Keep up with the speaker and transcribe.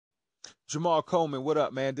Jamal Coleman, what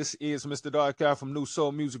up, man? This is Mr. Dark Guy from New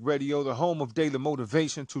Soul Music Radio, the home of daily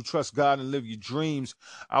motivation to trust God and live your dreams.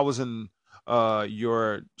 I was in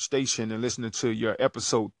your station and listening to your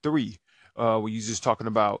episode 3, where you just talking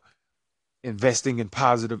about investing in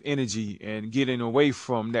positive energy and getting away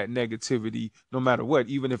from that negativity no matter what,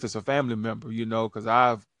 even if it's a family member, because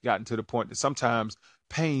I've gotten to the point that sometimes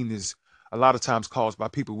pain is a lot of times caused by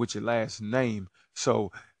people with your last name.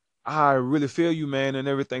 So I really feel you, man, and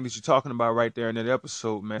everything that you're talking about right there in that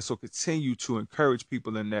episode, man. So continue to encourage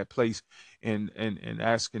people in that place and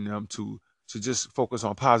asking them to just focus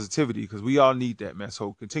on positivity because we all need that, man.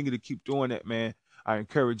 So continue to keep doing that, man. I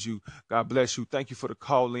encourage you. God bless you. Thank you for the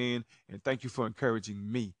call in and thank you for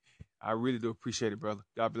encouraging me. I really do appreciate it, brother.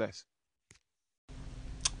 God bless.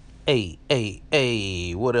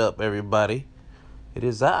 Hey, what up, everybody? It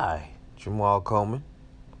is I, Jamal Coleman,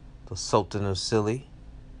 the Sultan of Silly.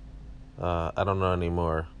 I don't know any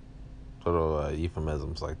more little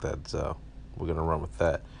euphemisms like that, so we're going to run with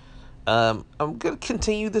that. I'm going to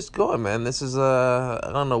continue this going, man. This is,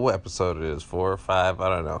 I don't know what episode it is, 4 or 5, I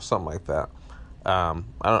don't know, something like that.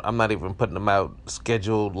 I'm not even putting them out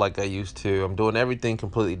scheduled like I used to. I'm doing everything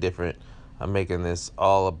completely different. I'm making this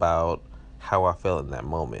all about how I felt in that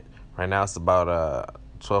moment. Right now it's about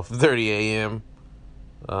 12:30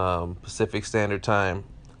 a.m. Pacific Standard Time,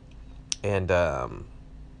 and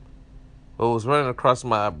what was running across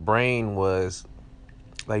my brain was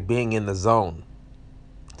like being in the zone.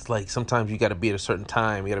 It's like sometimes you got to be at a certain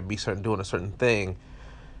time, you got to be doing a certain thing.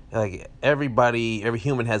 Like every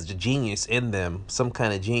human has the genius in them, some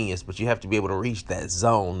kind of genius, but you have to be able to reach that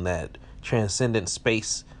zone, that transcendent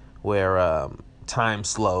space where time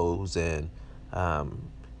slows and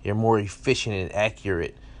you're more efficient and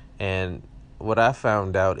accurate. And what I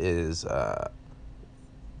found out is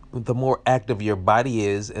the more active your body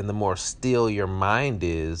is and the more still your mind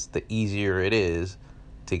is, the easier it is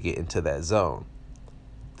to get into that zone.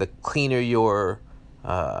 The cleaner your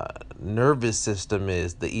nervous system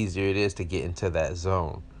is, the easier it is to get into that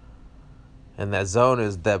zone. And that zone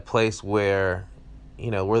is that place where,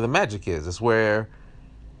 where the magic is. It's where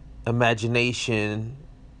imagination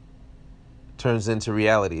turns into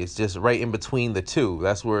reality. It's just right in between the two.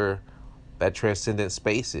 That's where that transcendent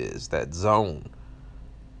space is, that zone.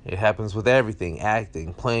 It happens with everything: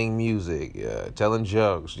 acting, playing music, telling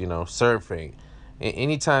jokes, surfing.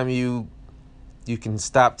 Anytime you can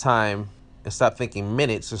stop time and stop thinking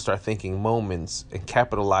minutes and start thinking moments and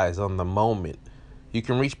capitalize on the moment, you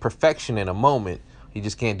can reach perfection in a moment. You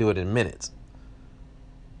just can't do it in minutes.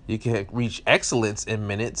 You can reach excellence in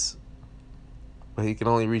minutes, but you can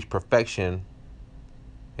only reach perfection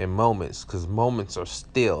in moments, because moments are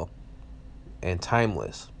still and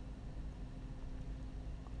timeless.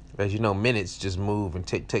 As you know, minutes just move and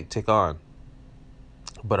tick on.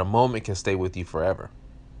 But a moment can stay with you forever.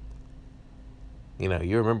 You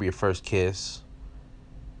remember your first kiss.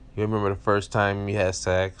 You remember the first time you had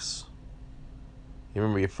sex. You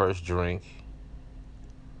remember your first drink.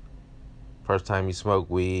 First time you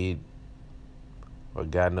smoked weed. Or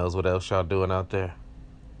God knows what else y'all doing out there.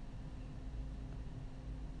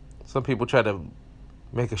 Some people try to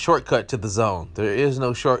make a shortcut to the zone. There is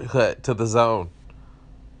no shortcut to the zone.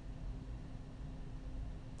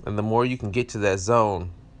 And the more you can get to that zone,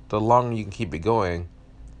 the longer you can keep it going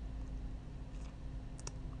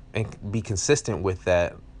and be consistent with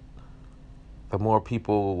that, the more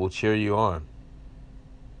people will cheer you on.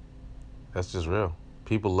 That's just real.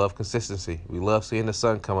 People love consistency. We love seeing the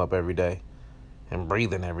sun come up every day and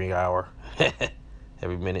breathing every hour,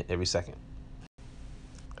 every minute, every second.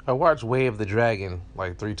 I watched Way of the Dragon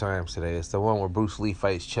like 3 times today. It's the one where Bruce Lee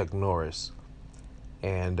fights Chuck Norris.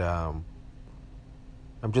 And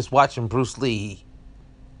I'm just watching Bruce Lee.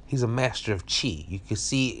 He's a master of chi. You can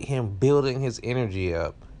see him building his energy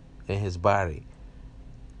up in his body.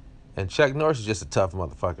 And Chuck Norris is just a tough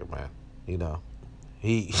motherfucker, man.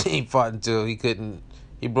 He fought until he couldn't.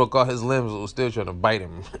 He broke all his limbs and was still trying to bite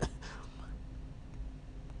him.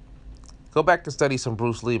 Go back and study some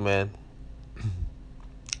Bruce Lee, man.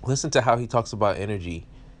 Listen to how he talks about energy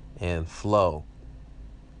and flow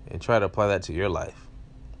and try to apply that to your life.